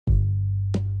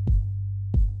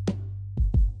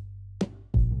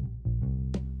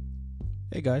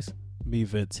Hey guys, me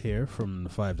Vince here from the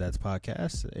Five Dads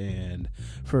Podcast, and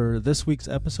for this week's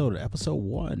episode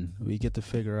 1, we get to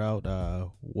figure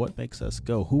out what makes us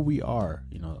go, who we are,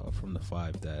 from the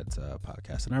Five Dads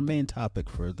Podcast. And our main topic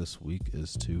for this week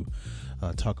is to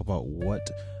talk about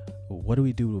what do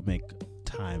we do to make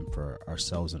time for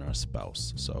ourselves and our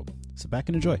spouse. So sit back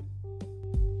and enjoy.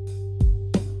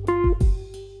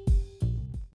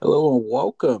 Hello and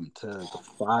welcome to the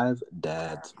Five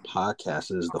Dads Podcast.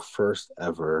 This is the first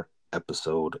ever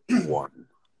episode 1.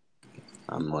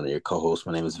 I'm one of your co-hosts.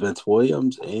 My name is Vince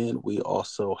Williams, and we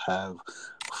also have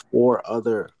 4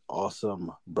 other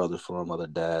awesome brothers from other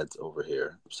dads over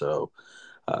here. So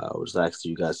we'll just ask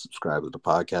you guys to subscribe to the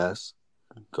podcast.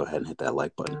 Go ahead and hit that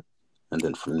like button. And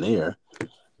then from there,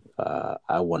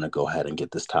 I want to go ahead and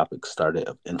get this topic started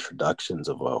of introductions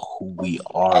of who we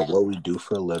are, what we do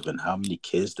for a living, how many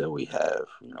kids that we have,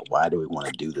 why do we want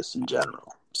to do this in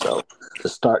general. So to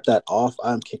start that off,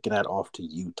 I'm kicking that off to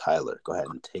you, Tyler. Go ahead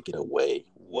and take it away.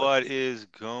 What is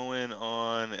going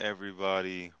on,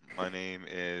 everybody? My name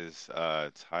is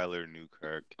Tyler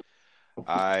Newkirk.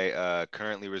 I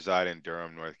currently reside in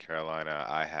Durham, North Carolina.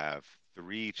 I have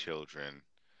 3 children.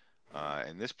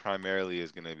 And this primarily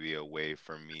is going to be a way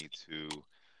for me to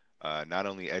not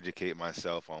only educate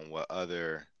myself on what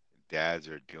other dads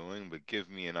are doing, but give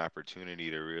me an opportunity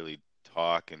to really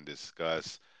talk and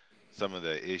discuss some of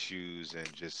the issues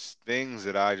and just things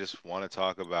that I just want to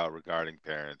talk about regarding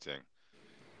parenting.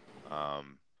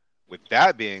 With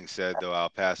that being said, though, I'll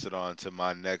pass it on to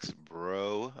my next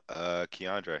bro,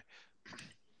 Keandre.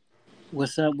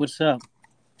 What's up?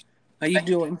 How you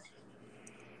doing?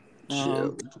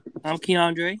 I'm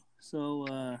Keandre. So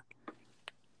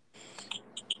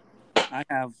I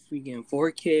have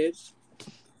 4 kids.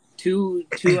 2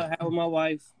 I have with my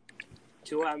wife.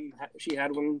 2 she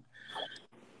had when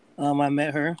I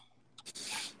met her.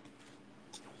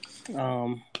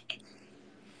 I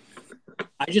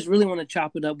just really want to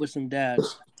chop it up with some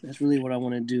dads. That's really what I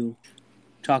want to do.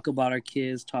 Talk about our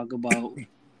kids. Talk about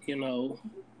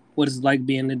what it's like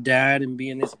being a dad and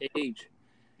being this age.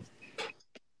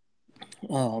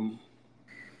 And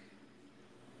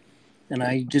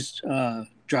I just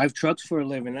drive trucks for a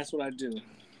living. That's what I do.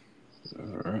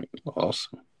 All right.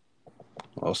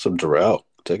 Awesome, Darrell.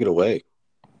 Take it away.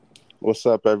 What's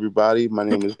up, everybody? My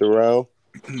name is Darrell.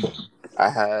 I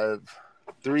have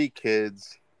 3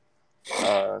 kids.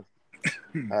 I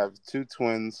have 2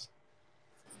 twins,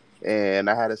 and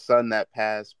I had a son that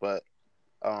passed, but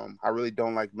I really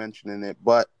don't like mentioning it,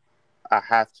 but I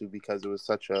have to because it was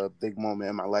such a big moment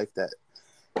in my life that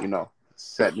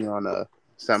set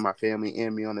my family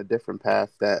and me on a different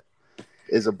path that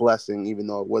is a blessing, even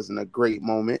though it wasn't a great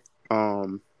moment.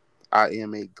 I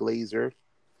am a glazer.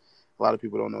 A lot of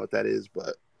people don't know what that is,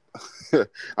 but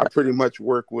I pretty much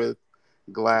work with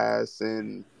glass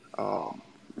and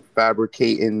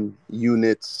fabricating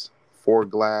units for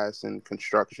glass and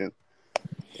construction.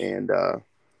 And I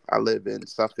live in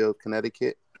Suffield,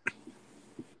 Connecticut.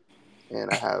 And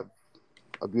I have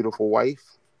a beautiful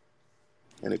wife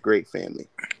and a great family.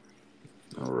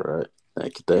 All right.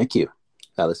 Thank you.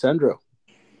 Alessandro.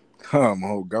 My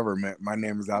whole government. My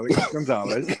name is Alex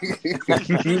Gonzalez.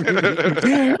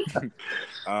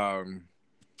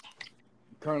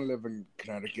 Currently live in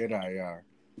Connecticut. I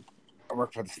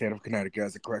work for the state of Connecticut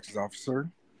as a corrections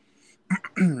officer.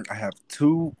 I have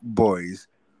 2 boys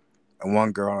and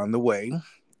 1 girl on the way.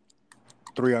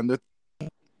 3 on the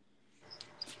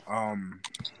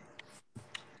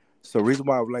So the reason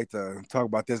why I would like to talk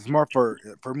about this is more for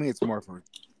me. It's more for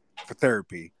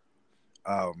therapy.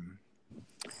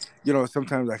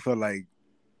 Sometimes I feel like,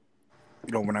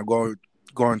 when I going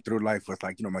through life with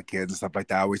my kids and stuff like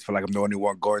that, I always feel like I'm the only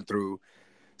one going through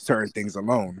certain things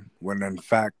alone. When in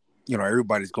fact,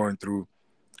 everybody's going through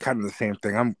kind of the same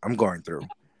thing I'm going through.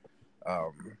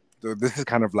 So this is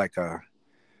kind of like a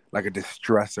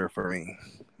distressor for me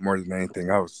more than anything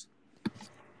else.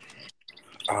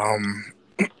 I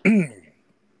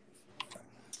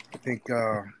think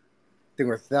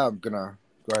with that, I'm gonna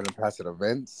go ahead and pass it to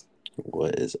Vince.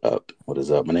 What is up? My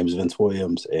name is Vince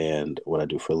Williams, and what I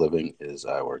do for a living is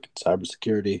I work in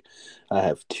cybersecurity. I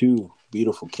have 2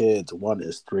 beautiful kids. One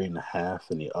is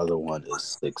 3.5, and the other one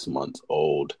is 6 months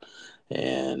old.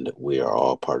 And we are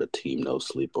all part of Team No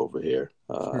Sleep over here.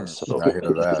 So I hear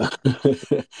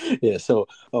that. Yeah. So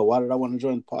why did I want to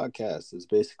join the podcast? Is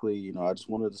basically, I just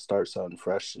wanted to start something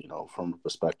fresh, from a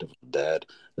perspective of dad.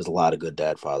 There's a lot of good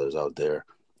dad fathers out there.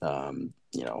 I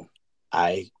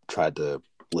tried to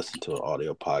listen to an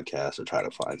audio podcast or try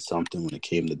to find something when it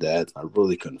came to dads. I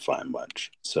really couldn't find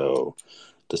much. So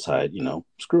decide,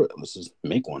 screw it. Let's just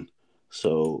make one.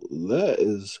 So that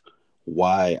is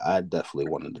why I definitely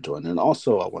wanted to join. And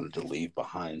also, I wanted to leave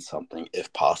behind something,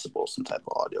 if possible, some type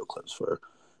of audio clips for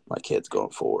my kids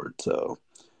going forward. So,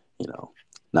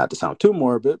 not to sound too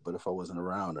morbid, but if I wasn't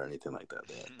around or anything like that,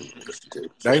 they had people to listen to.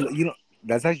 So,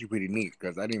 That's actually pretty neat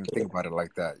because I didn't even think about it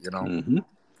like that. mm-hmm.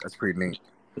 That's pretty neat.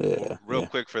 Yeah. Real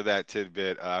quick for that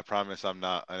tidbit, I promise I'm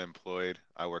not unemployed.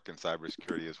 I work in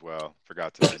cybersecurity as well.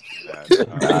 Forgot to mention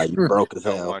that. You broke as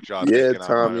Don't hell. want y'all Yeah, thinking I'm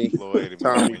Tommy. unemployed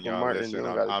Tommy when from y'all Martin, listen. you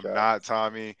don't got a I'm job. not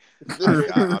Tommy.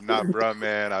 I'm not bruh,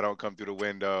 man. I don't come through the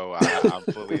window. I'm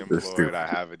fully employed. I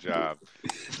have a job.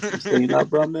 So you're not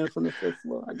Brahman from the fifth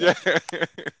floor? I got you.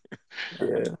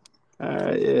 Yeah. All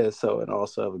right, yeah. So, and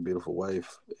also have a beautiful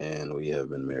wife, and we have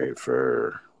been married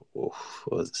for, what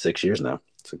was it, 6 years now?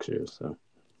 6 years, so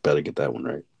better get that one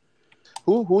right.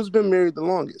 Who's been married the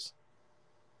longest?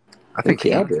 I think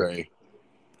Keandre.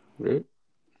 Right?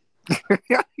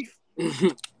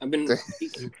 I've been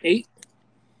 8.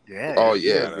 Yeah. Oh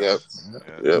Yeah, yeah,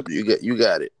 yep. You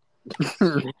got it.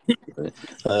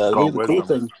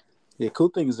 The cool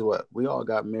thing is what we all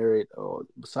got married. Oh,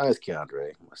 besides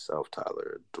Keandre, myself,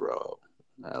 Tyler, Darrell,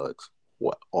 Alex,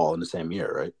 all in the same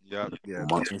year, right? Yep. Yeah.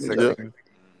 Months. 2016.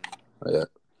 Yeah.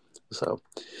 So,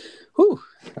 whew.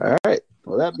 All right.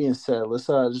 Well, that being said, let's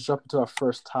just jump into our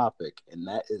first topic, and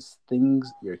that is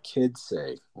things your kids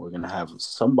say. We're gonna have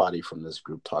somebody from this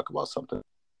group talk about something.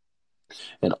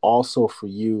 And also for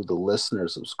you, the listener,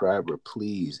 subscriber,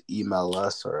 please email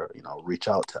us or reach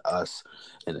out to us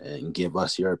and give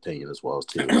us your opinion as well as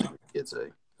to your kids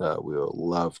say. We would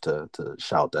love to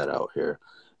shout that out here.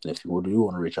 And if you do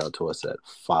want to reach out to us at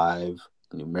 5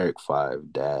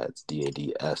 dads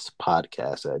DADS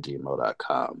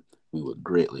podcast@gmail.com, we would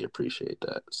greatly appreciate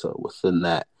that. So within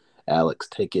that, Alex,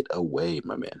 take it away,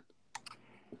 my man.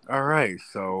 All right.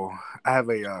 So I have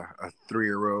a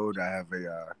 3-year-old. I have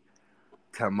a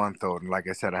 10-month-old, and like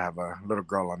I said, I have a little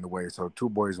girl on the way. So 2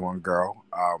 boys, 1 girl.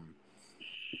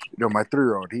 My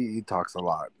 3-year-old, he talks a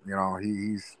lot.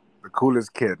 He's the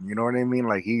coolest kid. You know what I mean?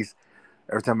 Like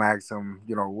every time I ask him,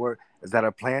 what is that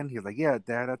a plan? He's like, yeah,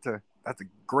 Dad, that's a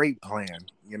great plan.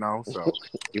 So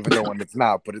even though when it's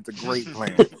not, but it's a great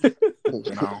plan.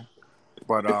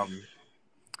 But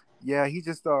yeah, he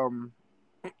just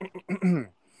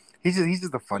he's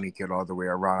just a funny kid all the way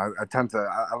around. I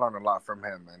learn a lot from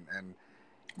him, and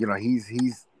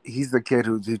he's the kid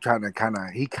who's trying to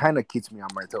he kind of keeps me on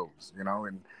my toes, and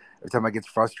every time I get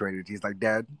frustrated, he's like,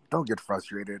 Dad, don't get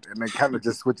frustrated, and then kind of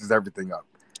just switches everything up.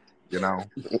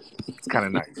 It's kind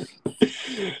of nice.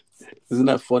 Isn't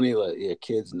that funny? Like, yeah,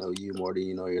 kids know you more than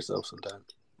you know yourself sometimes.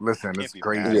 Listen, it's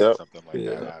crazy. Something like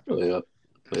that happens.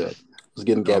 Yeah. I was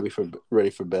getting Gabby ready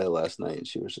for bed last night, and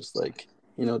she was just like,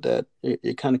 Dad,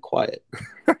 you're kind of quiet.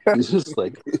 He's just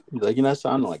like, you're not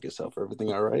sounding like yourself.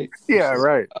 Everything all right? Yeah,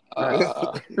 right.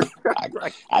 I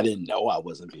didn't know I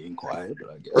wasn't being quiet, but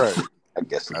I guess. Right. I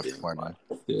guess that's funny. Quiet.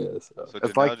 Yeah. So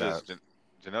it's like that.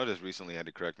 Janelle just recently had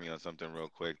to correct me on something real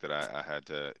quick that I had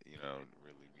to,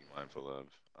 really be mindful of.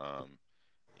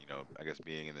 I guess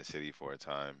being in the city for a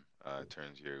time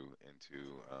turns you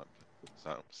into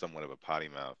somewhat of a potty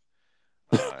mouth.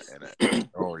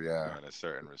 Oh yeah, in a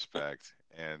certain respect,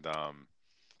 and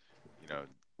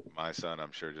my son,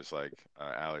 I'm sure, just like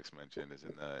Alex mentioned, is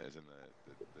in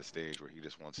the stage where he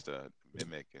just wants to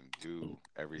mimic and do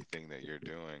everything that you're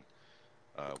doing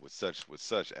with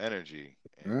such energy,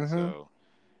 and so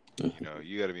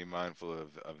you got to be mindful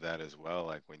of that as well.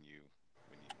 Like when you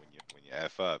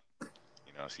f up,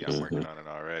 see, I'm working on it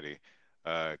already,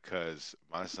 because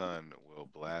my son will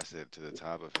blast it to the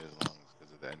top of his lungs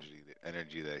because of the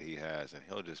energy that he has, and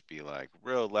he'll just be like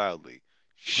real loudly,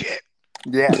 shit.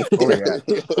 Yeah. Oh yeah.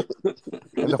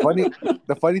 And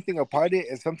the funny thing about it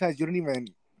is sometimes you don't even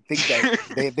think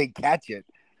that they catch it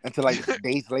until like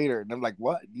days later, and I'm like,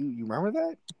 "What? You remember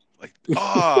that?" Like, is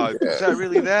that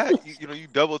really that? You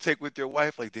double take with your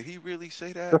wife. Like, did he really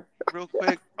say that real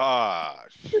quick? Yeah.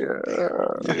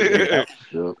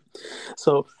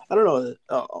 So I don't know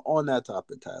on that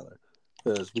topic, Tyler,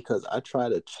 because I try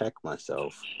to check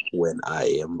myself when I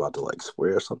am about to like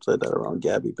swear or something like that around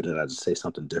Gabby, but then I just say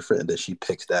something different, and then she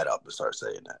picks that up and starts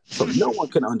saying that. So no one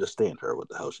can understand her what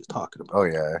the hell she's talking about. Oh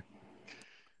yeah.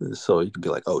 So you can be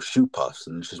like, "Oh, shoe puffs,"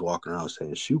 and she's walking around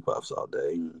saying "shoe puffs" all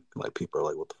day. And, like, people are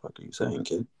like, "What the fuck are you saying,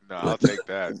 kid?" No, I'll take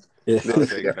that. I'll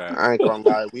take that. I ain't gonna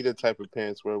lie. We the type of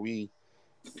parents where we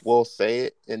will say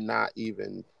it and not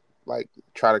even like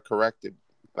try to correct it.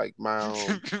 Like my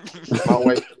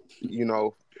wife,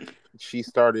 she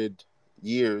started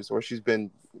she's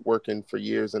been working for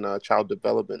years in child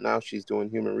development. Now she's doing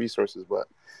human resources, but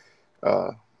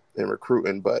in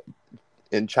recruiting, but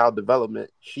in child development,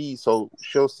 she'll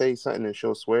say something and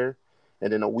she'll swear,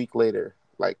 And then a week later,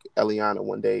 like Eliana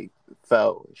one day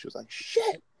fell and she was like,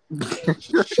 shit.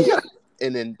 Shit.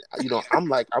 And then,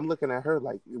 I'm looking at her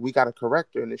like, we got to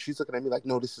correct her. And then she's looking at me like,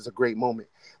 no, this is a great moment.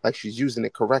 Like, she's using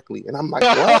it correctly. And I'm like,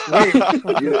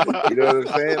 what? you know what I'm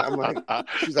saying? I'm like,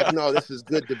 she's like, no, this is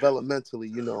good developmentally,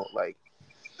 like,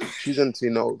 she's into,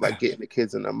 like getting the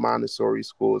kids in the Montessori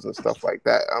schools and stuff like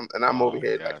that. I'm over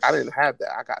here, yes. like, I didn't have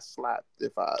that. I got slapped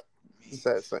if I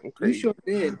said something crazy. You sure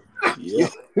did.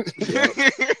 Yep.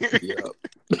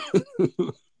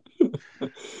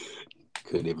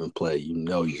 Couldn't even play. He's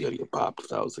gonna get popped if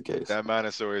that was the case. That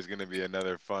Montessori is going to be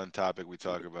another fun topic we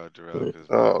talk about, Darrell, because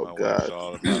Oh, my wife's God.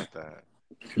 all about that.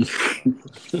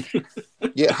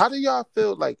 Yeah, how do y'all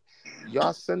feel like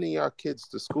y'all sending y'all kids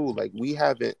to school? Like, we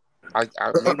haven't. Maybe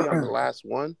I'm the last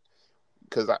one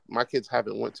because my kids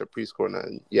haven't went to preschool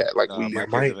nothing yet. Like, Nah, we my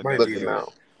might- kids haven't might done be looking either. now.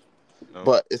 No.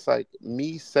 But it's like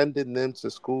me sending them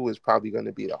to school is probably going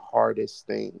to be the hardest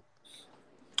thing.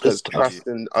 Because It's tough.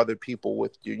 trusting other people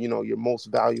with your most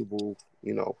valuable,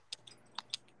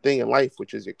 thing in life,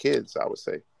 which is your kids, I would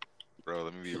say. Bro,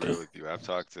 let me be real with you. I've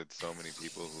talked to so many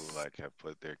people who like have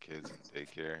put their kids in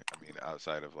daycare. I mean,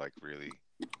 outside of like really,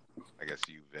 I guess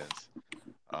you, Vince.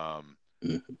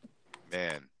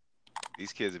 Man,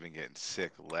 these kids have been getting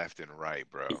sick left and right,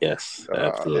 bro. Yes,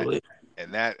 absolutely.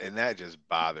 And that just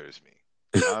bothers me.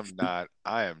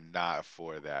 I am not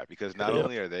for that because not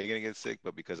only are they gonna get sick,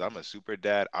 but because I'm a super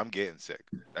dad, I'm getting sick.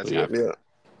 That's happening.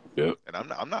 Yeah. And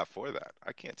I'm not for that.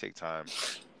 I can't take time,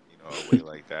 away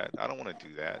like that. I don't want to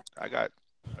do that. I got,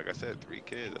 like I said, 3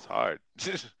 kids. That's hard.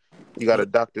 You got a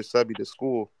Dr. Subby to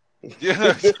school.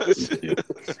 Yeah.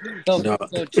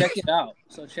 So check it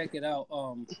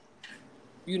out.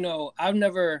 I've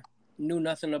never knew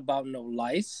nothing about no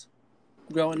lice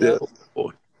growing up.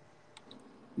 Boy.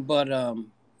 But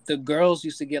the girls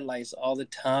used to get lice all the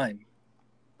time.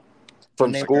 From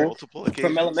When they school? Multiple From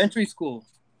occasions. elementary school.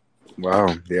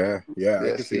 Wow. Yeah. I Yeah,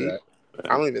 can see see? that.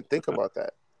 I don't even think about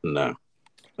that. No,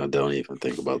 I don't even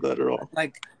think about that at all.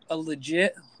 Like a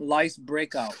legit lice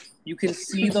breakout. You can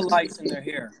see the lice in their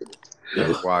hair.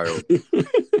 That's wild.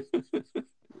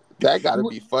 That got to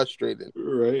be frustrating.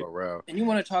 Right. For real. And you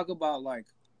want to talk about like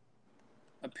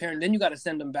a parent, then you got to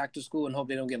send them back to school and hope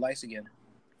they don't get lice again.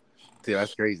 See,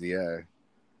 that's crazy. Yeah.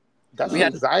 That's We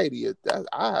had- anxiety.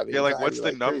 I have Yeah, like anxiety what's the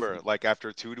like number? crazy. Like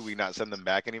after 2, do we not send them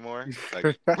back anymore?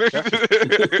 Like,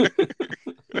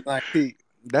 Like, See,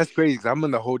 that's crazy because I'm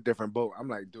in a whole different boat. I'm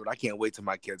like, dude, I can't wait till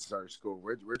my kids start school.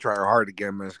 We're trying hard to get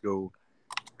them in school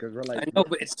because we're like, I know,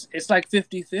 but it's like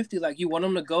 50-50. Like you want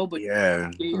them to go, but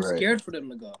yeah, you're Right. scared for them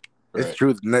to go. it's Right.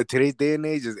 true. No, today's day and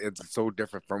age it's so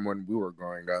different from when we were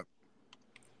growing up.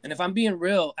 And if I'm being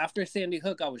real, after Sandy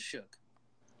Hook, I was shook.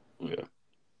 Yeah.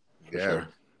 Yeah, sure.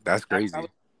 that's crazy.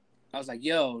 I was like,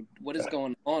 yo, what is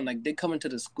going on? Like, they coming to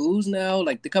the schools now?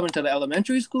 Like, they coming to the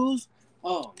elementary schools?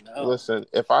 Oh, no. Listen,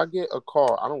 if I get a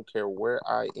call, I don't care where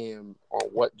I am or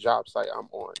what job site I'm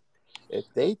on. If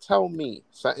they tell me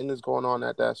something is going on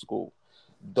at that school,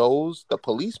 the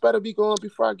police better be going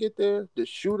before I get there. The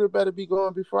shooter better be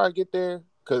going before I get there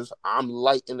because I'm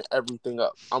lighting everything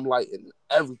up.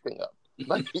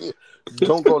 Like,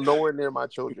 don't go nowhere near my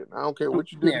children. I don't care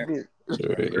what you do to me.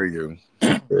 Right. Hear you.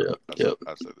 Yeah. Yep.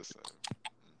 I've said the same.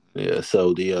 Yeah.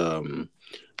 So the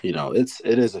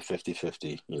it is a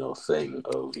 50-50, thing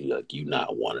of like you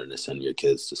not wanting to send your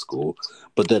kids to school,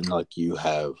 but then like you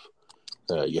have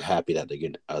you're happy that they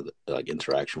get other like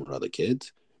interaction with other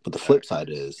kids. But the flip side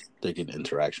is they get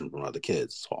interaction from other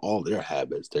kids, so all their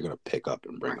habits they're gonna pick up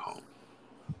and bring home.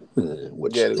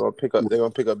 Which Yeah, they're gonna pick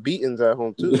up beatings at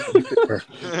home too. which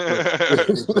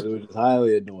is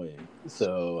highly annoying.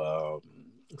 So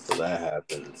that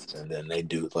happens, and then they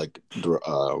do like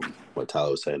what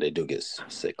Tyler was saying. They do get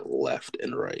sick left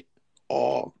and right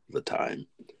all the time,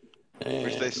 and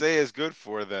Which they say is good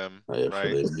for them, for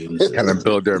right? the immune Kind system. of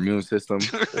build their immune system.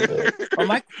 But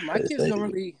my They kids say- don't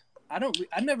really, I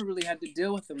never really had to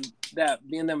deal with them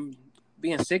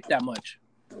being sick that much.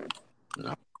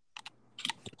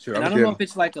 Sure, And I don't know if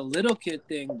it's like a little kid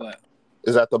thing, but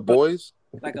Is that the boys?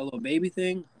 like a little baby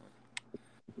thing.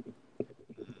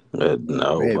 No,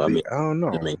 maybe. I don't know.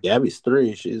 I mean, Gabby's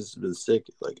 3. She's been sick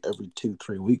like every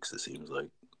 2-3 weeks. It seems like.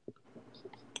 I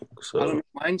don't So know.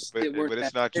 Mine's But weren't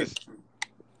it's that not sick. just.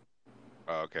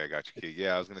 Oh, okay, I got you, Key.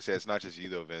 Yeah, I was gonna say it's not just you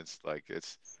though, Vince. Like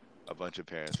it's a bunch of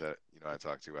parents that I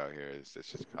talk to out here. It's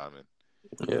just common.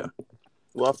 yeah,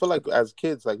 Well, I feel like as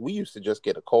kids, like we used to just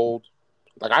get a cold.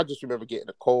 Like I just remember getting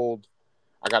a cold.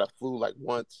 I got a flu like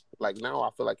once. Like now,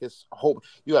 I feel like it's a whole.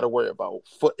 You got to worry about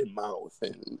foot and mouth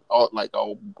and all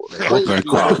Whooping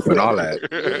cough and all that.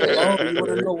 Oh, you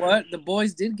want to know what? The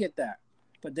boys did get that.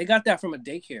 But they got that from a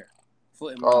daycare.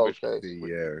 Foot and mouth. Oh, okay.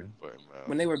 Yeah.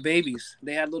 When they were babies,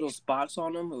 they had little spots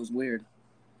on them. It was weird.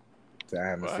 I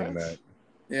haven't seen that.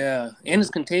 Yeah, and it's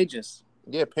contagious.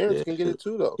 Yeah, parents can get it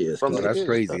too, though. Yes, from Oh, the that's kids.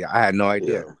 crazy. I had no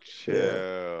idea.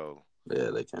 Chill. Yeah,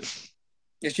 they can.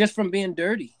 It's just from being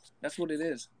dirty. That's what it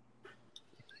is.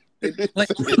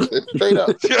 Straight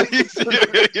up.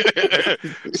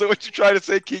 So what you trying to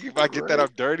say, King? If I get that, I'm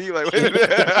dirty. Like,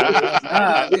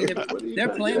 I mean, if What are you they're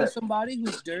trying to playing get with at? somebody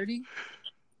who's dirty,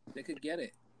 they could get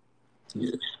it.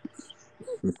 Yeah.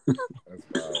 That's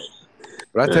wild.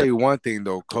 But I tell you one thing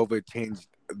though, COVID changed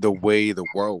the way the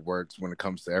world works when it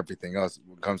comes to everything else.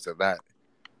 When it comes to that,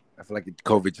 I feel like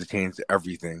COVID just changed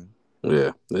everything.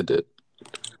 Yeah, it did.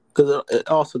 Because it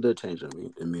also did change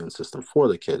the immune system for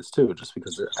the kids too, just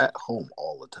because they're at home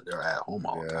all the time. They're at home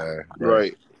all the time.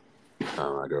 Right.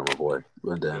 I girl, my boy.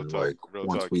 And then real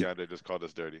once talk, we, Keanu just called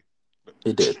us dirty.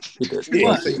 he did. What?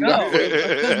 Once they- No,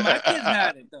 because my kids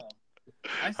had it though.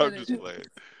 I said I'm just playing.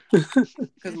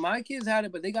 because my kids had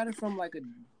it, but they got it from like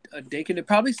a daycare.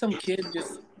 Probably some kid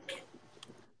just.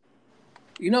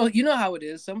 You know how it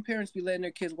is. Some parents be letting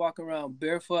their kids walk around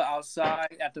barefoot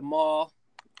outside at the mall.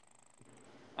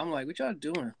 I'm like, what y'all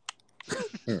doing?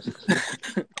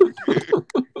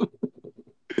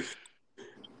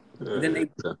 Then they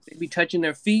be touching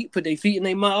their feet, put their feet in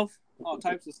their mouth, all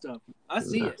types of stuff. I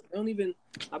see it.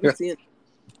 I be seeing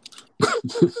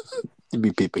it. You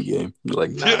be peeping game. You're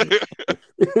like, nah.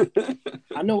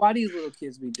 I know why these little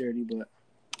kids be dirty, but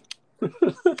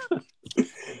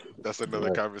That's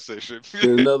another conversation.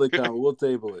 Another comment. We'll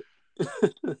table it.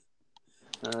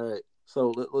 All right.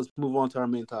 So let's move on to our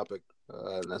main topic.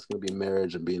 And that's going to be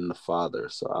marriage and being the father.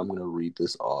 So I'm going to read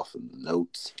this off in the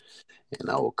notes, and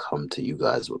I will come to you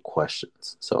guys with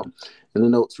questions. So in the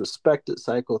notes, respected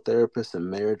psychotherapist and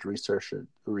marriage researcher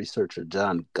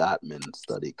John Gottman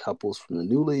studied couples from the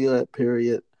newlywed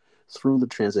period through the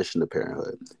transition to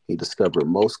parenthood. He discovered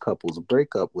most couples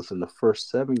break up within the first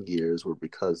 7 years were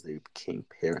because they became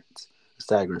parents. A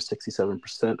staggering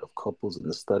 67% of couples in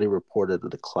the study reported a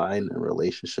decline in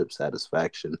relationship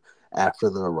satisfaction after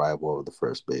the arrival of the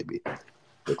first baby. The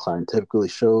decline typically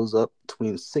shows up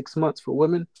between 6 months for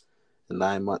women and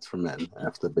 9 months for men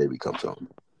after the baby comes home.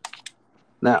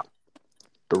 Now,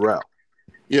 Darrell.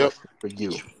 Yep. For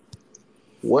you,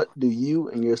 what do you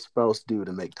and your spouse do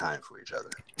to make time for each other?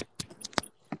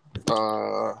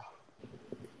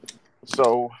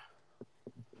 So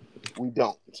we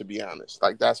don't, to be honest.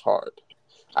 Like, that's hard.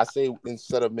 I say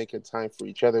instead of making time for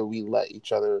each other, we let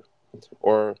each other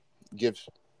or give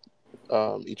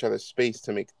each other space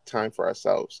to make time for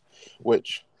ourselves,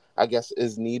 which I guess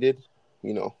is needed,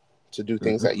 to do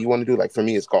things that you want to do. Like for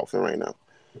me, it's golfing right now.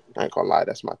 I ain't gonna lie,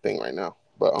 that's my thing right now.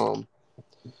 But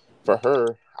for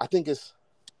her, I think it's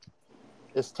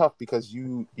tough because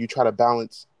you try to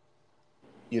balance,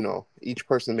 each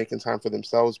person making time for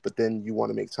themselves, but then you want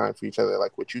to make time for each other,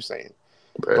 like what you're saying.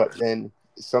 Right. But then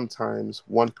sometimes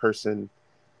one person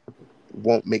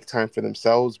won't make time for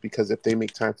themselves because if they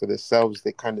make time for themselves,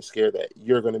 they're kind of scared that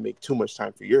you're going to make too much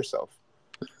time for yourself.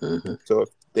 Mm-hmm. So if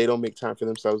they don't make time for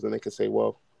themselves, then they can say,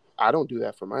 well, I don't do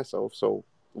that for myself. So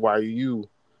why are you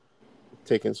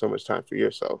taking so much time for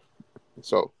yourself?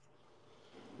 So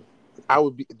I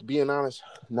would be, being honest,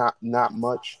 not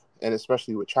much. And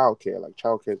especially with childcare, like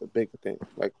childcare is a big thing.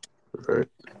 Like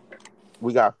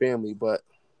we got family, but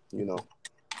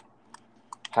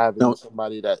having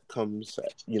somebody that comes,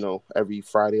 every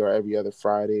Friday or every other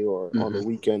Friday or on the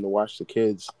weekend to watch the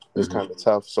kids is kind of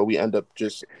tough. So we end up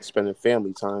just spending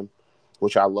family time,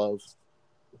 which I love.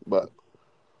 But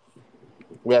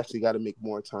we actually got to make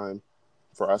more time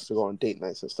for us to go on date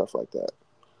nights and stuff like that.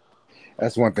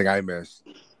 That's one thing I miss.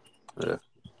 Yeah.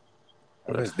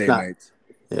 I miss date nights.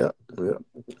 Yeah.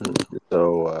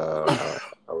 So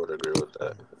I would agree with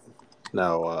that.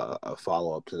 Now, a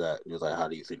follow up to that is like, how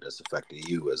do you think that's affected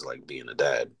you as like being a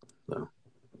dad?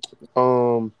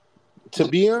 So. To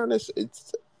be honest,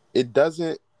 it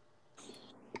doesn't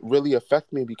really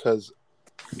affect me because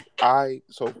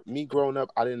me growing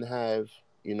up, I didn't have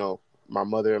my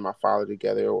mother and my father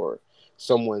together or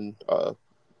someone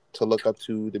to look up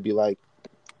to be like,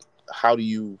 how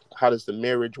does the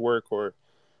marriage work, or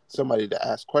somebody to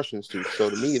ask questions to. So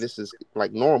to me, this is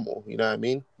like normal, you know what I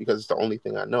mean? Because it's the only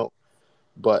thing I know.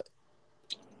 But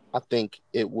I think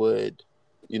it would,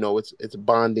 it's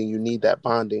bonding. You need that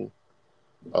bonding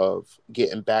of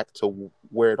getting back to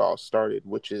where it all started,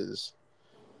 which is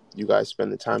you guys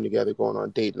spending time together, going on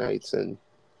date nights. And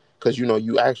because,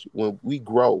 you actually, when we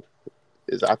grow,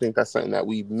 I think that's something that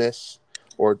we miss,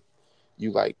 or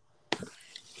you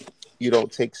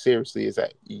don't take seriously, is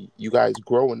that you guys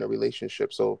grow in the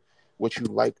relationship. So what you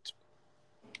liked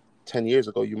 10 years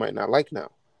ago, you might not like now.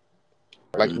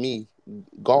 Like me,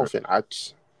 golfing, I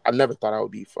never thought I would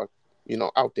be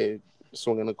out there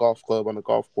swinging a golf club on a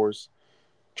golf course,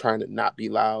 trying to not be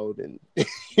loud, and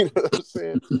you know what I'm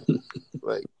saying?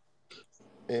 Like,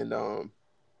 and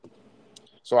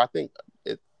so I think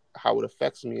how it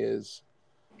affects me is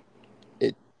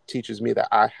it teaches me that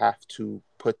I have to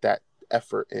put that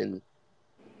effort in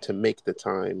to make the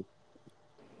time,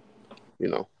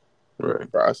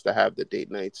 for us to have the date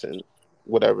nights and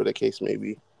whatever the case may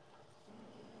be.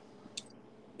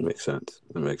 Makes sense.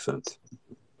 That makes sense.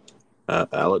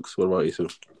 Alex, what about you two?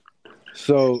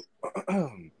 So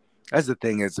that's the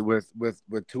thing is with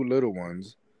two little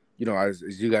ones, as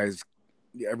you guys,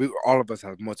 all of us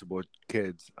have multiple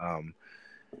kids.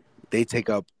 They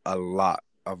take up a lot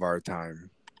of our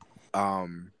time.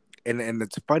 And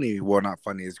it's funny. Well, not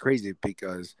funny. It's crazy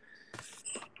because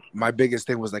my biggest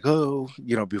thing was like,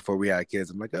 before we had kids,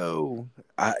 I'm like,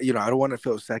 I don't want to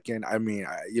feel second. I mean,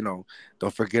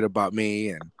 don't forget about me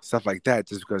and stuff like that.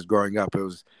 Just because growing up, it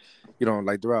was,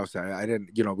 like Darrell said, I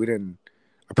didn't, our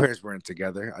parents weren't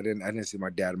together. I didn't see my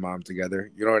dad and mom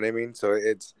together. You know what I mean? So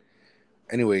it's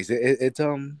a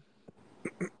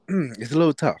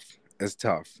little tough. It's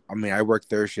tough. I mean, I work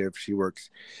third shift. She works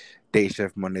day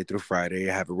shift Monday through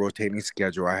Friday. I have a rotating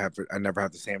schedule. I never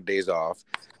have the same days off.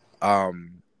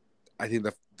 I think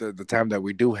the time that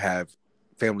we do have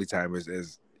family time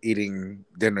is eating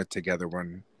dinner together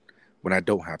when I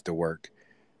don't have to work.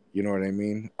 You know what I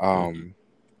mean?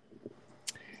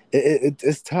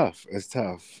 It's tough. It's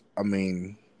tough. I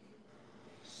mean,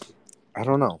 I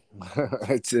don't know.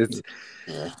 it's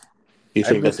yeah. You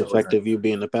think that's effective? You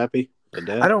being a pappy, a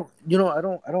dad? I don't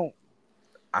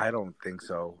think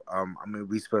so. I mean,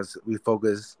 we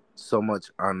focus so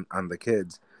much on the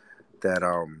kids that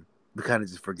we kind of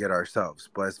just forget ourselves.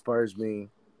 But as far as me,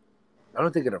 I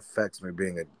don't think it affects me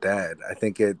being a dad. I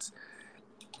think it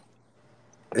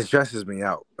stresses me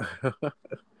out.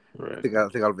 Right. I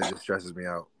think all of it just stresses me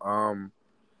out.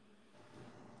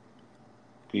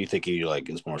 You think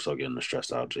it's more so getting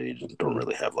stressed out, so you just don't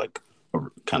really have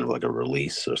kind of like a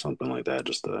release or something like that,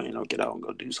 just to get out and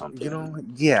go do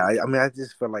something. Yeah. I mean, I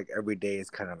just feel like every day is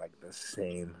kind of like the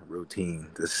same routine,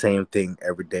 the same thing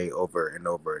every day, over and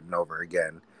over and over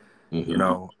again. Mm-hmm.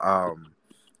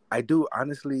 I do,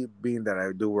 honestly, being that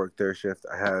I do work third shift,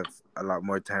 I have a lot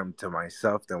more time to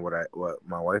myself than what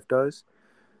my wife does.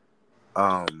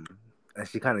 And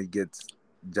she kind of gets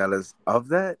jealous of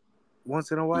that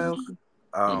once in a while.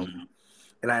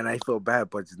 And I feel bad,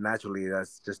 but naturally,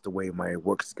 that's just the way my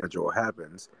work schedule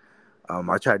happens.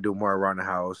 I try to do more around the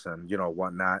house and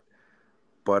whatnot,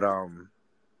 but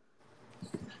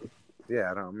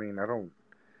yeah, I don't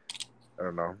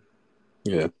know.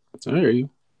 Yeah, I hear you.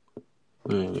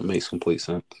 It makes complete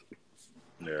sense.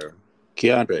 Yeah,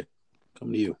 Keandre,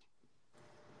 come to you.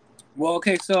 Well,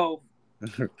 okay, so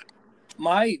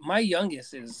my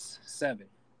youngest is 7,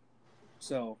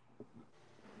 so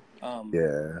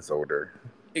yeah, it's older.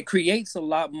 It creates a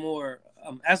lot more.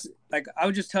 I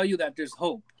would just tell you that there's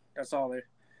hope. That's all.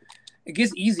 It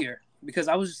gets easier because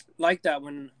I was like that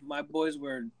when my boys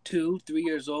were 2, 3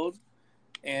 years old,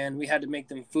 and we had to make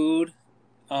them food.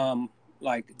 I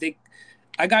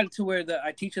got it to where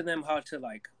I teach them how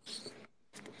to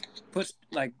put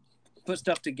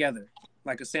stuff together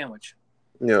like a sandwich.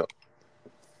 Yeah.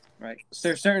 Right. So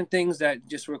there's certain things that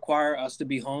just require us to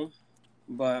be home.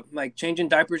 But like changing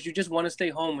diapers, you just want to stay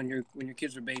home when your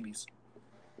kids are babies,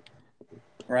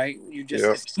 right?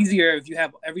 It's easier if you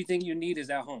have everything you need is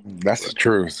at home. That's the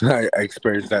truth. I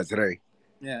experienced that today.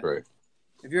 Yeah. Right.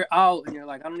 If you're out and you're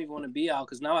like, I don't even want to be out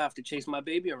because now I have to chase my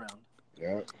baby around.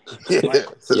 Yeah. Yo,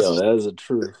 that is the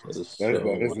truth.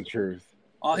 That is the truth.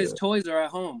 All his toys are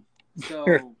at home.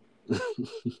 So,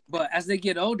 but as they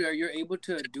get older, you're able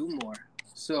to do more.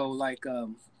 So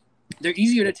they're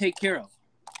easier to take care of.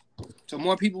 So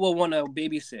more people will want to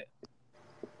babysit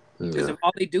because if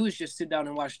all they do is just sit down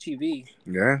and watch TV.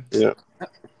 Yeah.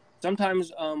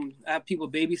 Sometimes I have people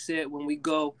babysit when we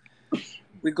go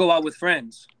out with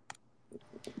friends,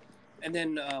 and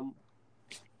then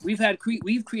we've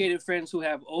created friends who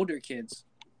have older kids,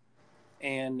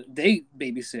 and they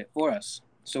babysit for us,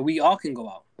 so we all can go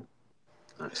out.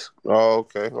 Nice. Oh,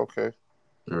 okay.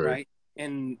 Right,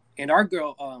 and our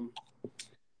girl,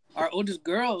 our oldest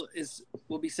girl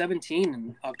will be 17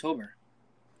 in October.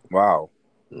 Wow.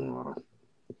 Wow.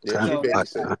 Yeah,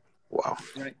 so, wow.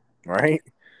 Right.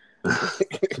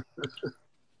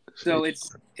 So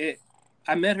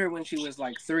I met her when she was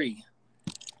 3.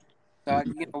 So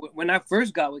when I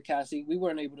first got with Cassie, we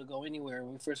weren't able to go anywhere.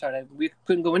 When we first started, we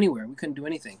couldn't go anywhere. We couldn't do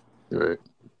anything. Right.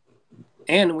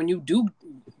 And when you do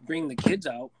bring the kids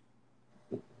out,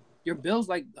 your bill's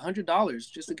like $100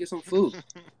 just to get some food.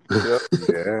 Yep.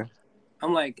 Yeah.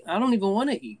 I'm like, I don't even want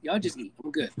to eat. Y'all just eat.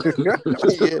 I'm good. Yeah.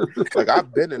 Like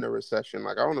I've been in a recession.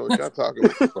 Like I don't know what y'all talking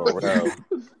about. For real.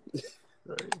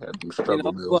 Right. Had them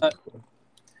struggle bills. But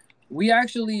we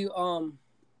actually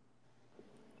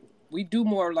we do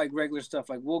more like regular stuff.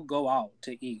 Like we'll go out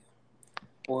to eat,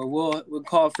 or we'll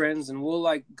call friends and we'll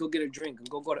like go get a drink and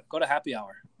go to happy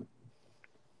hour.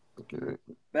 Right.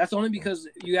 That's only because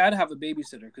you got to have a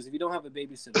babysitter. Because if you don't have a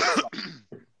babysitter, it's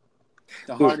like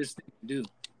the hardest thing to do.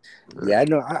 Yeah, I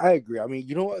know. I agree. I mean,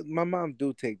 you know what? My mom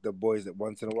do take the boys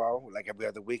once in a while, like every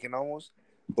other weekend almost.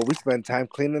 But we spend time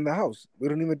cleaning the house. We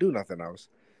don't even do nothing else.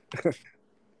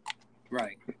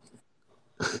 Right.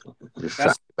 Just trying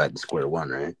to get back to square one,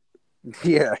 right?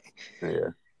 Yeah. Yeah.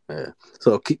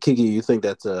 So Kiki, you think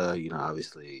that's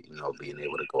obviously, being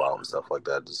able to go out and stuff like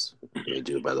that just made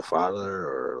you a better father,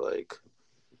 or like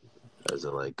is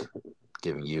it like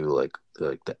giving you like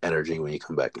the energy when you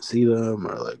come back and see them,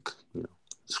 or like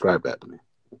describe that to me.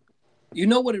 You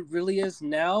know what it really is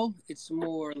now? It's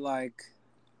more like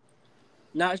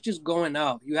not just going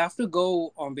out. You have to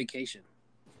go on vacation.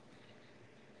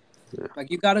 Yeah.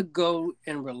 Like you got to go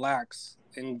and relax.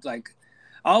 And like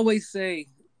I always say,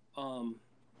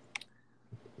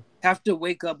 have to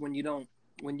wake up when you don't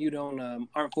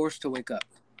aren't forced to wake up.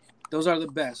 Those are the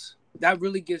best. That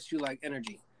really gives you like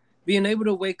energy. Being able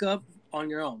to wake up on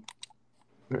your own.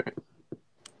 Right.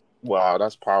 Wow,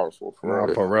 that's powerful for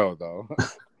real. For real though.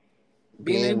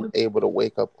 Being able to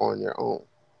wake up on your own.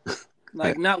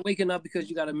 Like not waking up because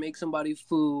you got to make somebody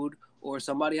food, or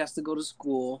somebody has to go to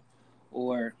school,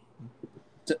 or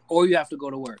you have to go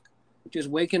to work. Just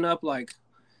waking up like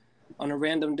on a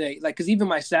random day, like because even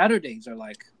my Saturdays are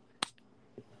like,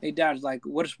 hey dad, like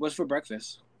what's for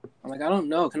breakfast? I'm like, I don't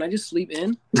know. Can I just sleep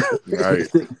in? Right.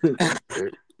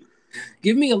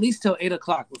 Give me at least till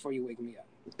 8:00 before you wake me up.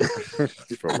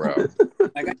 For real.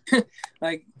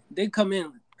 Like they come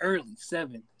in early,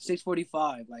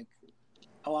 6:45. Like,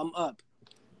 oh, I'm up,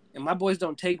 and my boys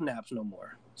don't take naps no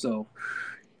more, so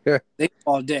they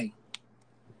all day.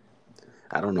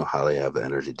 I don't know how they have the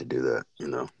energy to do that.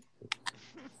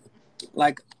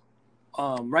 Like,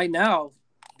 right now,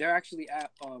 they're actually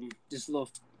at this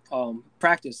little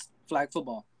practice flag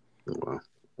football. Wow.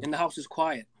 And the house is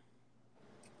quiet.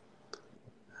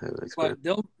 Yeah, that's But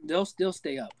great. they'll still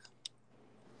stay up.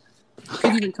 You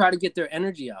can even try to get their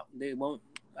energy out. They won't.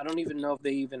 I don't even know if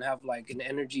they even have like an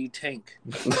energy tank.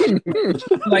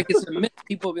 Like it's a myth.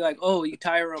 People will be like, "Oh, you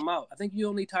tire them out." I think you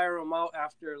only tire them out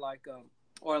after like,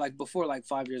 or like before like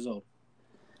 5 years old.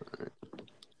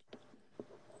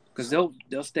 Because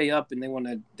they'll stay up and they want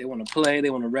to play, they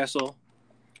want to wrestle.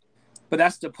 But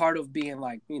that's the part of being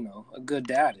like a good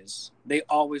dad is they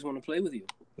always want to play with you.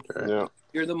 Right. Yeah.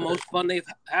 You're the most fun they've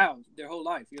had their whole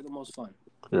life. You're the most fun.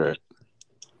 Right.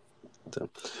 So,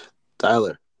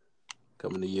 Tyler,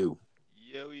 coming to you.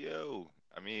 Yo.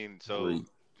 I mean, so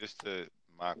just to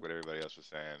mock what everybody else was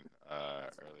saying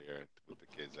earlier with the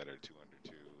kids that are 2 under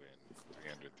 2 and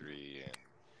 3 under 3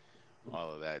 and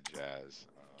all of that jazz,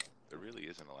 there really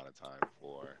isn't a lot of time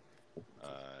for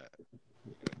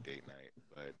date night.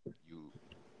 But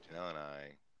Janelle and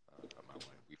I, my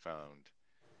wife, we found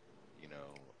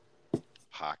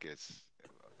pockets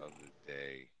of the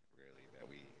day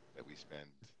really that we spend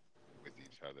with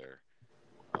each other.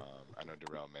 I know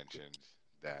Darrell mentioned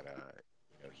that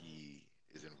he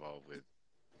is involved with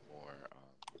more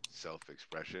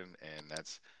self-expression, and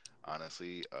that's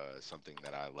honestly something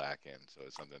that I lack in. So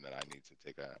it's something that I need to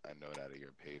take a note out of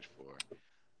your page for,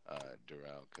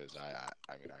 Darrell, because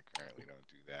I mean I currently don't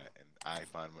do that, and I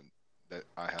find that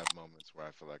I have moments where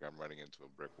I feel like I'm running into a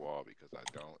brick wall because I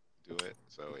don't do it.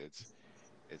 So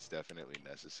it's definitely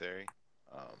necessary.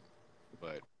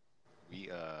 But we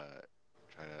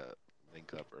try to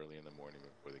link up early in the morning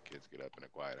before the kids get up in a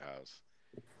quiet house,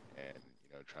 and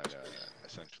try to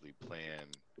essentially plan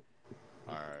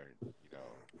our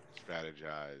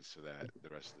strategize so that the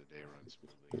rest of the day runs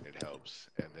smoothly, and it helps.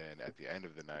 And then at the end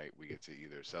of the night, we get to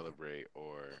either celebrate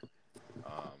or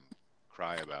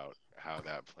cry about how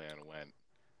that plan went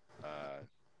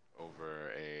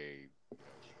over a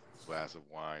glass of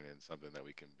wine and something that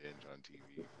we can binge on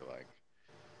TV for like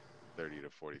 30 to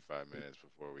 45 minutes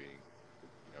before we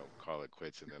call it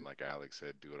quits, and then like Alex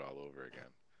said, do it all over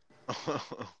again.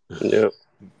 Yep.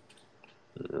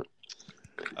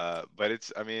 But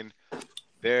it's, I mean,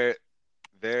 there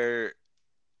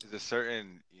is a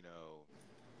certain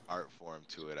art form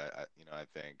to it. I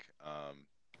think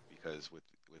because with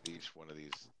each one of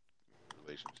these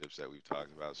relationships that we've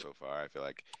talked about so far, I feel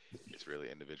like it's really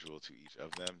individual to each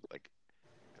of them. Like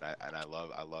and I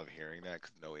love hearing that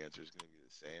because no answer is going to be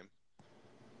the same.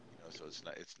 So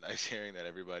it's nice hearing that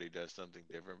everybody does something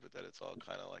different, but that it's all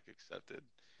kind of like accepted.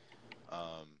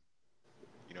 Um,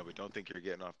 but don't think you're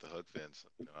getting off the hook, Vince.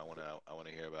 I want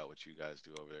to hear about what you guys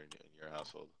do over there in your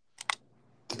household.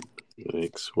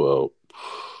 Thanks. Well,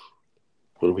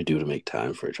 what do we do to make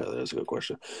time for each other? That's a good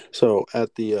question. So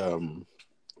at the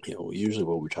usually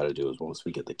what we try to do is once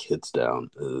we get the kids down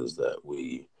is that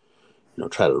we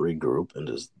try to regroup and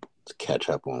just catch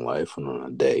up on life and on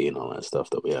a day and all that stuff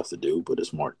that we have to do, but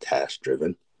it's more task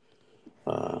driven.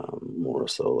 More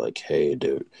so like, hey,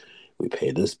 dude, we pay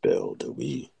this bill. Do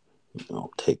we,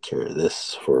 take care of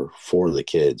this for the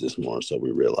kids? It's more so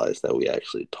we realize that we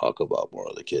actually talk about more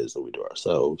of the kids than we do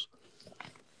ourselves.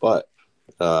 But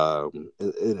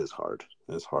it is hard.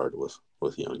 It's hard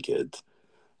with young kids.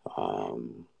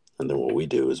 And then what we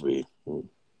do is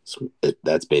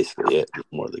that's basically it.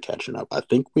 More of the catching up. I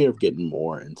think we are getting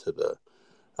more into the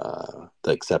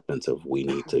acceptance of we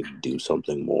need to do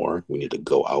something more. We need to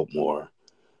go out more.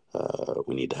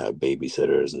 We need to have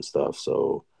babysitters and stuff.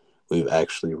 So we've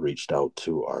actually reached out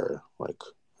to our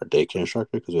daycare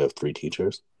instructor, because we have 3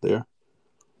 teachers there,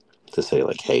 to say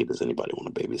like, hey, does anybody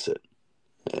want to babysit?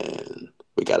 And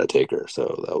we got to take her.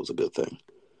 So that was a good thing.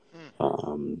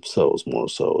 So it's more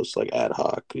so it's like ad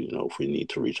hoc, if we need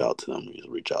to reach out to them, we just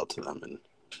reach out to them and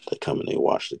they come and they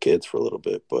watch the kids for a little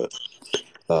bit. But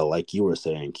like you were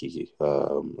saying, Kiki,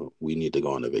 we need to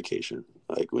go on a vacation.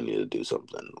 Like we need to do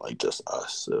something like just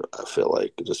us. I feel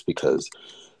like just because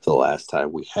the last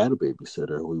time we had a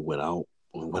babysitter, we went out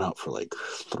for like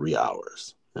 3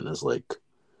 hours, and it's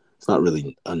not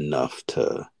really enough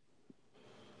to,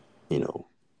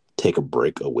 take a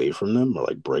break away from them, or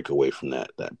like break away from that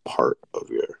part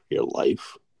of your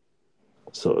life.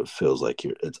 So it feels like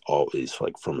it's always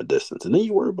like from a distance, and then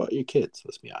you worry about your kids.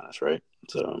 Let's be honest, right?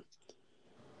 So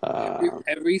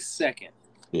every second.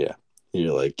 Yeah,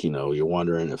 you're like you're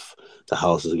wondering if the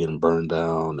house is getting burned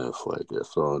down, if like they're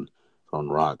throwing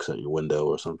rocks at your window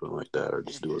or something like that, or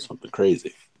just doing something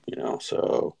crazy.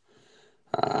 So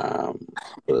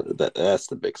that's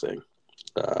the big thing.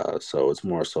 So it's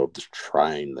more so just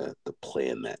trying to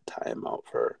plan that time out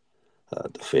for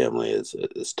the family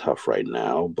is tough right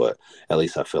now, but at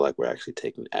least I feel like we're actually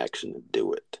taking action to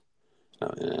do it,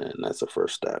 and that's the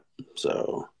first step.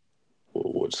 So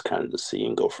we'll just kind of just see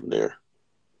and go from there.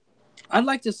 I'd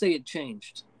like to say it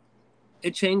changed.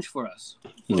 It changed for us,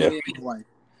 me and my wife,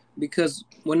 because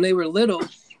when they were little,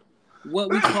 what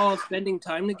we call spending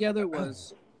time together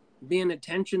was being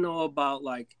intentional about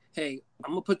like, hey,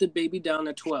 I'm gonna put the baby down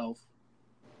at 12.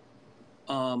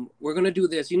 We're gonna do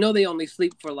this. They only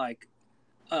sleep for like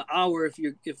an hour if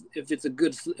it's a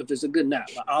good nap,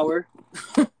 an hour.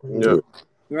 Yeah.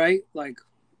 Right? Like,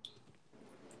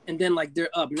 and then like they're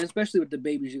up, and especially with the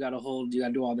babies, you gotta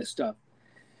do all this stuff.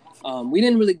 We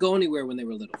didn't really go anywhere when they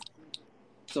were little.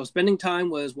 So spending time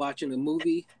was watching a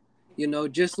movie,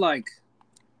 just like,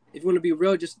 if you want to be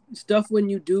real, just stuff when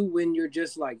you're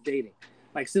just like dating.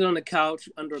 Like sit on the couch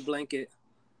under a blanket,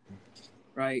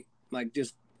 right? Like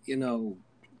just,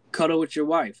 cuddle with your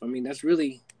wife. I mean, that's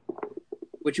really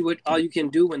all you can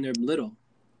do when they're little.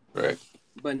 Right.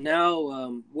 But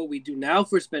now, what we do now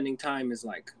for spending time is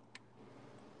like,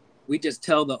 we just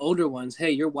tell the older ones,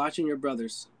 hey, you're watching your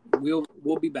brothers. We'll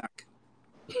be back.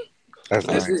 That's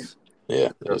nice. It.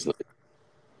 Yeah, that's nice.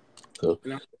 So,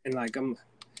 and like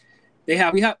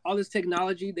we have all this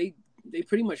technology. They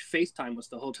pretty much FaceTime us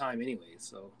the whole time anyway.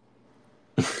 So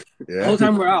the whole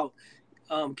time we're out,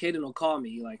 Kaden will call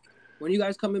me like, when are you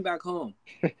guys coming back home?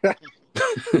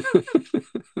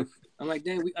 I'm like,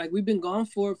 dang, we've been gone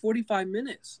for 45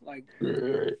 minutes. Like,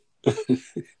 right.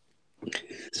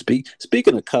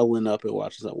 Speaking of cuddling up and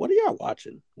watching something, what are y'all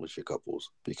watching with your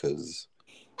couples? Because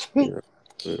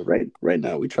right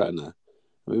now we've been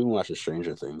watching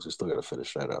Stranger Things. We still got to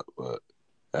finish that up, but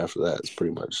after that, it's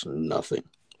pretty much nothing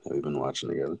that we've been watching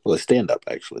together. Well, stand up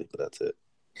actually, but that's it.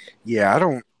 Yeah, I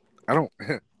don't.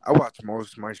 I watch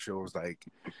most of my shows like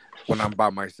when I'm by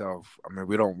myself. I mean,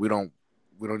 we don't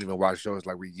even watch shows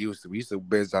like we used to. We used to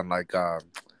binge on like I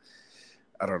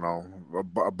don't know,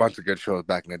 a bunch of good shows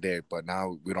back in the day, but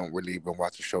now we don't really even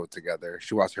watch a show together.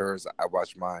 She watched hers, I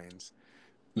watch mine.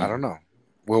 I don't know.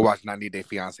 We'll watch 90 Day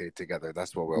Fiance together.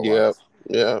 That's what we'll watch.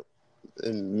 Yeah.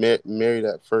 And Married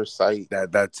at First Sight.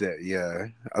 That's it. Yeah.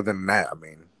 Other than that, I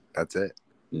mean, that's it.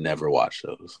 Never watch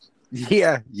those.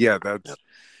 Yeah. That's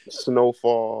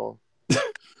Snowfall.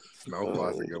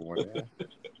 Snowfall's a good one. Yeah.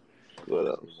 What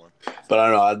else? But I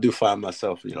don't know. I do find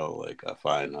myself, like I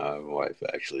find my wife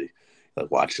actually, like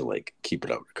watching like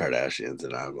Keeping Up with the Kardashians,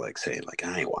 and I'm like saying like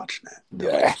I ain't watching that.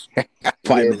 Yeah.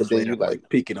 Five Yeah, minutes but then later, you I'm like- like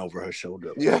peeking over her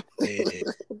shoulder. Yeah. Hey,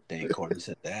 dang, Courtney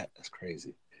said that. That's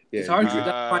crazy. It's Yeah, hard you, to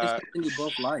find something you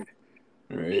both like.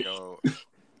 Right? Yo,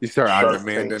 You start on Shark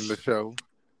demanding Tanks. the show.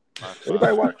 my anybody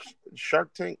father- watch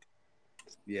Shark Tank?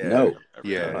 Yeah. No.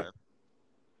 every Yeah. now and then.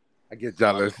 I get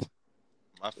jealous.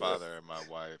 My father and my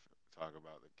wife talk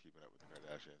about the Keeping Up with the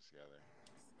Kardashians together.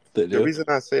 They The do? reason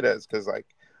I say that is because, like,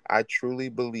 I truly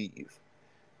believe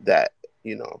that,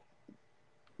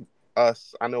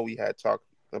 us, I know we had talked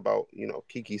about,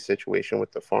 Kiki's situation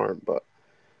with the farm, but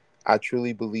I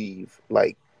truly believe,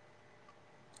 like,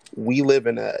 we live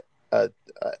in a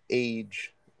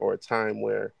age or a time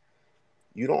where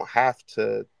you don't have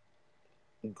to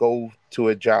go to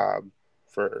a job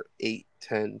for 8,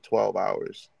 10, 12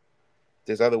 hours.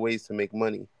 There's other ways to make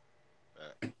money.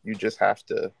 You just have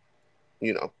to,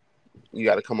 you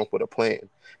got to come up with a plan.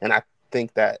 And I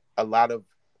think that a lot of,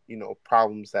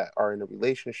 problems that are in a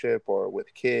relationship or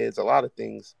with kids, a lot of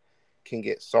things can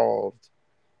get solved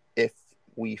if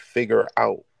we figure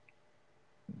out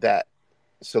that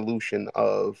solution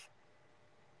of,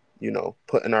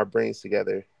 putting our brains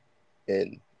together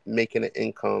and making an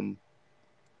income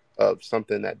of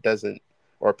something that doesn't,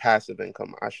 or passive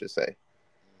income, I should say.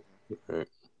 Right.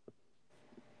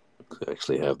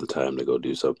 Actually have the time to go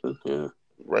do something. Yeah.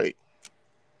 Right.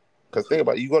 Because think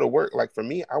about it, you go to work. Like for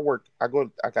me, I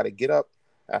got to get up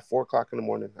at 4:00 in the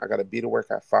morning. I got to be to work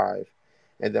at 5.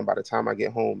 And then by the time I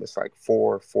get home, it's like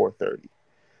 4:30.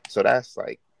 So that's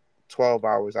like 12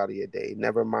 hours out of your day.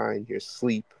 Never mind your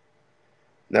sleep.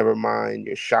 Never mind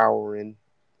your showering,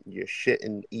 your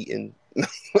shitting, eating.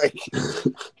 Like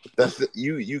that's it.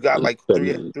 You got like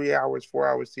 3 hours, 4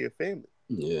 hours to your family.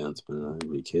 Yeah, it's been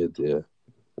your kids, yeah.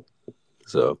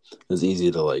 So it's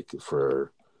easy to like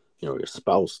for your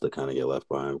spouse to kind of get left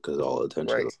behind because all the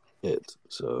attention Right. is on kids.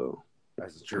 So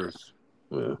That's the truth.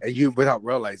 yeah, And you, without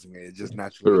realizing it, it just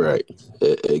naturally. right,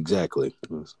 exactly.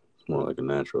 It's more like a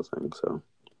natural thing. So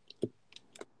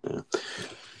yeah.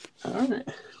 All right,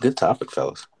 good topic,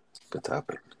 fellas. Good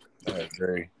topic. Yeah,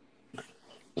 very.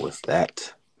 With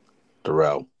that,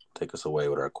 Darrell, take us away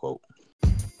with our quote.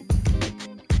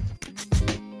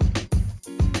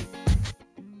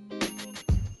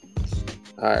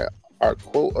 All right. Our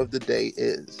quote of the day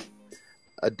is,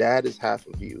 "A dad is half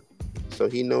of you, so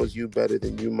he knows you better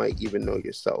than you might even know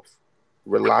yourself.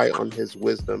 Rely on his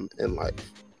wisdom in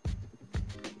life."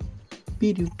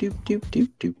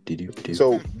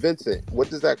 So, Vincent, what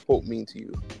does that quote mean to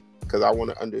you? Because I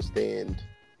want to understand.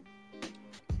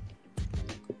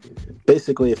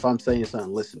 Basically, if I'm saying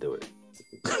something, listen to it.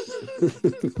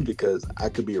 Because I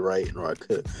could be right, or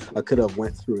I could have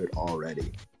went through it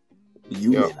already.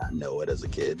 You may not know it as a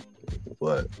kid,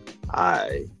 but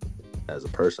I, as a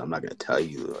person, I'm not going to tell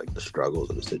you like the struggles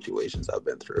or the situations I've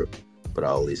been through, but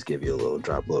I'll at least give you a little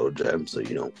gem so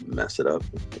you don't mess it up.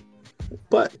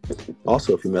 But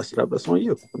also, if you mess it up, that's on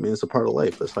you. I mean, it's a part of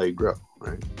life. That's how you grow,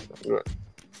 right? So, Right.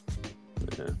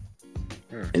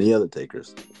 yeah. Any other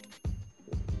takers?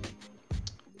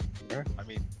 I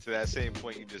mean, to that same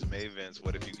point you just made, Vince,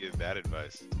 what if you give bad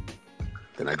advice?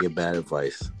 Then I give bad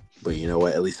advice. But you know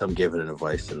what? At least I'm giving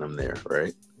advice and I'm there,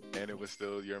 right? And it was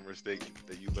still your mistake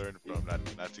that you learned from,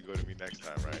 not to go to me next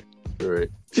time, right? Right.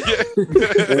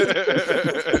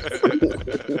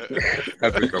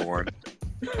 That's a good one.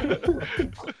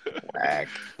 Whack.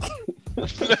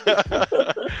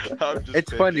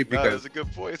 It's funny because it's a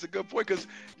good point. It's a good point because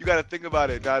you got to think about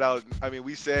it. I mean,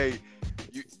 we say,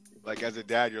 you like as a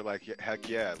dad, you're like, heck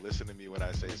yeah, listen to me when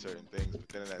I say certain things. But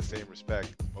then in that same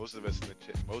respect, most of us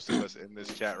in this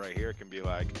chat right here can be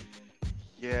like,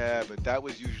 yeah, but that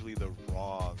was usually the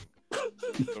wrong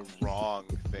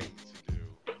thing to do.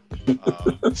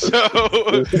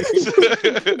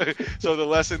 So the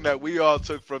lesson that we all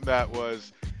took from that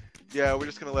was, yeah, we're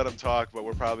just gonna let them talk, but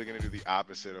we're probably gonna do the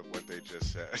opposite of what they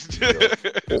just said.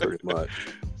 Pretty much.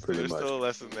 There's still a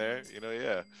lesson there,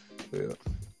 yeah.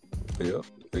 Yeah,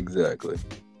 exactly.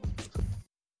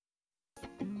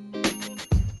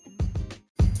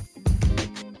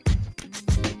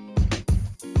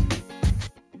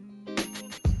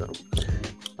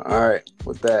 All right,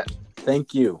 with that,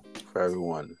 thank you for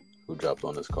everyone who dropped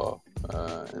on this call.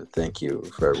 And thank you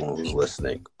for everyone who's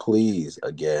listening. Please,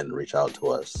 again, reach out to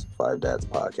us,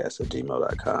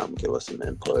 5dadspodcast@gmail.com. Give us some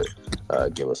input.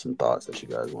 Give us some thoughts that you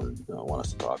guys want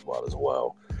us to talk about as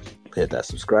well. Hit that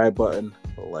subscribe button,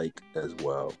 like as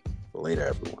well. Later,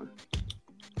 everyone.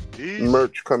 Peace.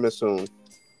 Merch coming soon.